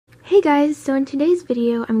Hey guys, so in today's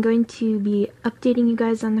video I'm going to be updating you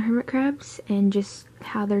guys on the hermit crabs and just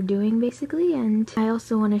how they're doing basically, and I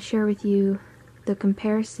also want to share with you the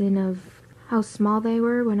comparison of how small they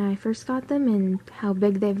were when I first got them and how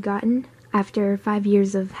big they've gotten after 5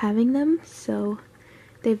 years of having them. So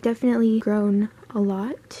they've definitely grown a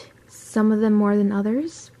lot, some of them more than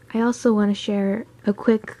others. I also want to share a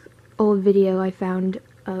quick old video I found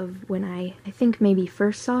of when I think maybe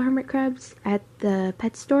first saw hermit crabs at the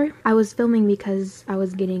pet store. I was filming because I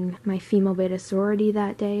was getting my female beta sorority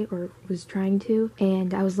that day, or was trying to,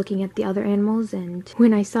 and I was looking at the other animals, and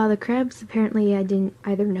when I saw the crabs, apparently I didn't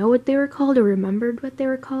either know what they were called or remembered what they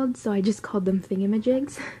were called, so I just called them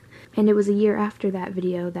thingamajigs. And it was a year after that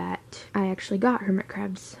video that I actually got hermit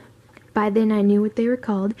crabs. By then I knew what they were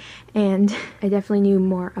called, and I definitely knew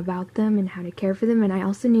more about them and how to care for them, and I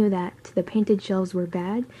also knew that the painted shells were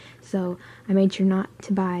bad, so I made sure not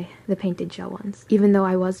to buy the painted shell ones, even though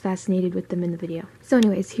I was fascinated with them in the video. So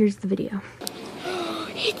anyways, here's the video.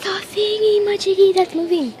 It's a thingy-majiggy that's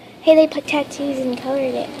moving. Hey, they put tattoos and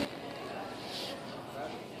colored it.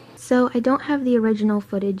 So I don't have the original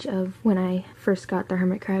footage of when I first got the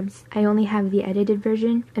hermit crabs. I only have the edited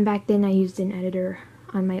version, and back then I used an editor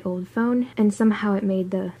on my old phone, and somehow it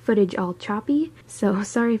made the footage all choppy, so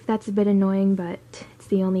sorry if that's a bit annoying, but it's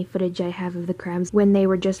the only footage I have of the crabs when they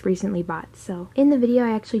were just recently bought. So in the video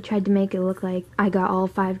I actually tried to make it look like I got all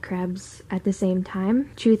 5 crabs at the same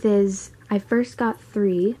time. Truth is, I first got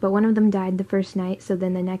 3, but one of them died the first night, so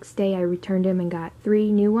then the next day I returned him and got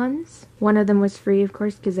 3 new ones. One of them was free, of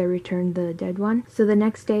course, because I returned the dead one. So the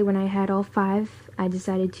next day when I had all 5, I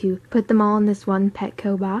decided to put them all in this one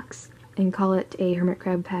Petco box and call it a hermit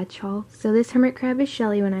crab patch haul. So this hermit crab is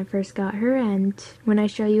Shelly when I first got her, and when I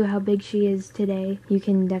show you how big she is today, you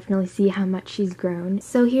can definitely see how much she's grown.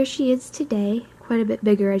 So here she is today, quite a bit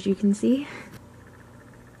bigger as you can see.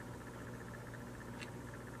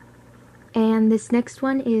 And this next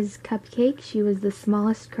one is Cupcake. She was the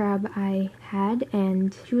smallest crab I had,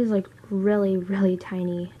 and she was like really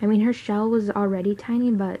tiny. I mean, her shell was already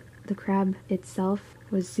tiny, but the crab itself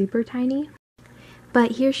was super tiny.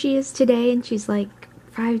 But here she is today, and she's like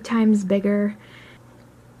 5 times bigger.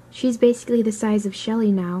 She's basically the size of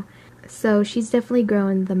Shelly now, so she's definitely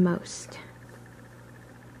grown the most.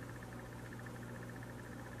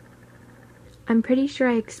 I'm pretty sure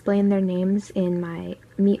I explained their names in my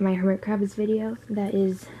Meet My Hermit Crabs video that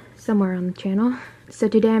is somewhere on the channel. So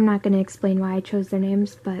today I'm not going to explain why I chose their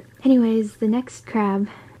names, but anyways, the next crab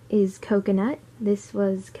is Coconut. This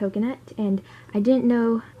was Coconut, and I didn't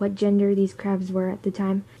know what gender these crabs were at the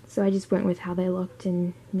time, so I just went with how they looked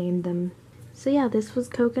and named them. So yeah, this was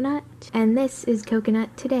Coconut, and this is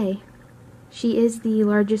Coconut today. She is the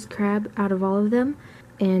largest crab out of all of them,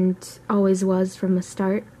 and always was from the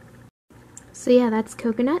start. So yeah, that's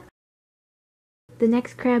Coconut. The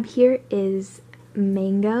next crab here is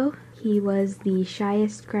Mango. He was the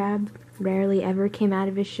shyest crab, rarely ever came out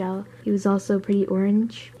of his shell. He was also pretty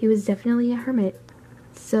orange. He was definitely a hermit.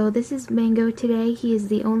 So this is Mango today. He is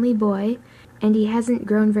the only boy, and he hasn't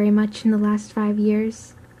grown very much in the last 5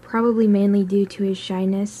 years, probably mainly due to his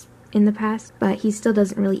shyness in the past, but he still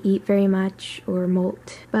doesn't really eat very much or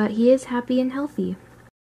molt. But he is happy and healthy.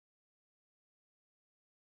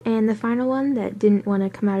 And the final one that didn't want to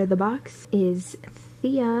come out of the box is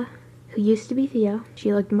Thea, who used to be Theo.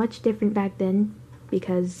 She looked much different back then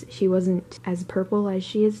because she wasn't as purple as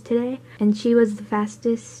she is today, and she was the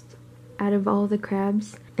fastest out of all the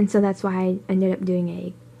crabs, and so that's why I ended up doing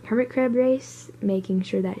a hermit crab race, making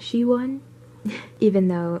sure that she won. Even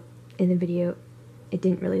though in the video it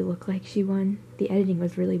didn't really look like she won. The editing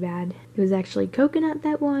was really bad. It was actually Coconut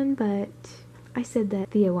that won, but I said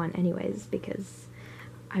that Thea won anyways because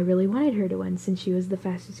I really wanted her to win since she was the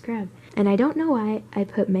fastest crab. And I don't know why I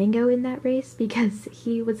put Mango in that race because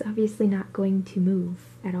he was obviously not going to move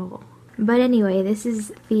at all. But anyway, this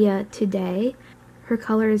is Thea today. Her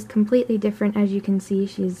color is completely different, as you can see.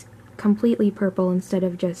 She's completely purple instead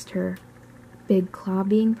of just her big claw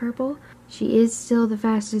being purple. She is still the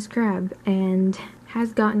fastest crab and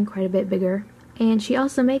has gotten quite a bit bigger. And she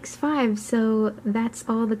also makes 5, so that's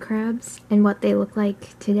all the crabs and what they look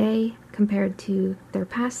like today compared to their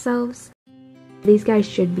past selves. These guys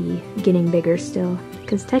should be getting bigger still,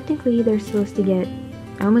 because technically they're supposed to get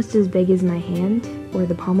almost as big as my hand, or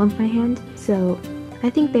the palm of my hand, so I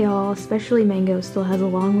think they all, especially Mango, still has a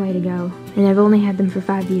long way to go. And I've only had them for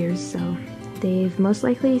 5 years, so they've most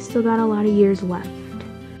likely still got a lot of years left.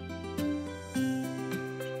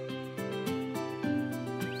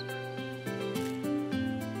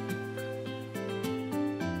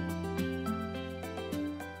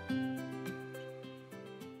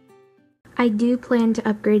 I do plan to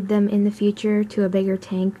upgrade them in the future to a bigger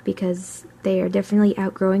tank because they are definitely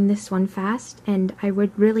outgrowing this one fast, and I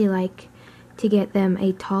would really like to get them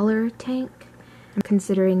a taller tank. I'm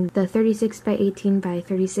considering the 36 by 18 by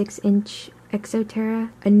 36 inch Exoterra.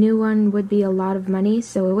 A new one would be a lot of money,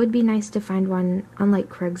 so it would be nice to find one on like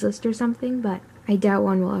Craigslist or something, but I doubt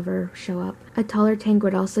one will ever show up. A taller tank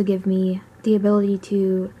would also give me the ability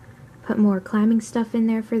to put more climbing stuff in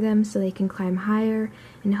there for them so they can climb higher,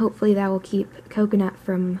 and hopefully that will keep Coconut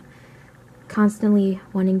from constantly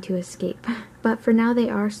wanting to escape. But for now they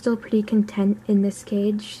are still pretty content in this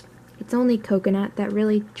cage. It's only Coconut that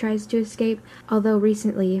really tries to escape, although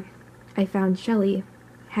recently I found Shelly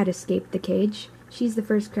had escaped the cage. She's the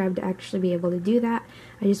first crab to actually be able to do that.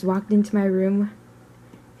 I just walked into my room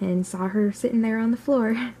and saw her sitting there on the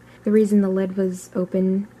floor. The reason the lid was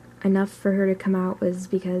open enough for her to come out was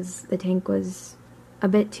because the tank was a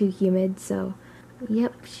bit too humid, so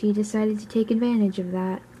yep, she decided to take advantage of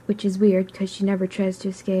that, which is weird because she never tries to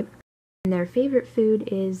escape. And their favorite food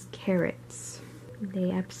is carrots.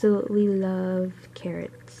 They absolutely love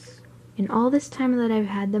carrots. In all this time that I've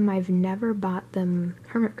had them, I've never bought them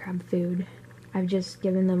hermit crab food. I've just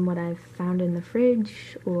given them what I've found in the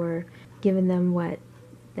fridge, or given them what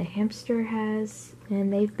the hamster has,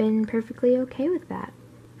 and they've been perfectly okay with that.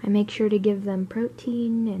 I make sure to give them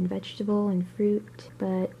protein and vegetable and fruit,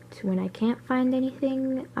 but when I can't find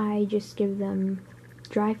anything, I just give them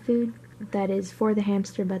dry food that is for the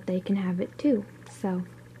hamster, but they can have it too. So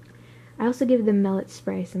I also give them millet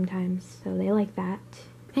spray sometimes, so they like that.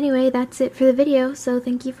 Anyway, that's it for the video, so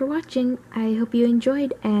thank you for watching. I hope you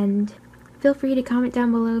enjoyed, and feel free to comment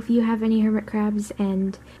down below if you have any hermit crabs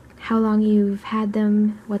and how long you've had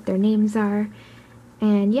them, what their names are.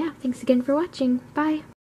 And yeah, thanks again for watching. Bye!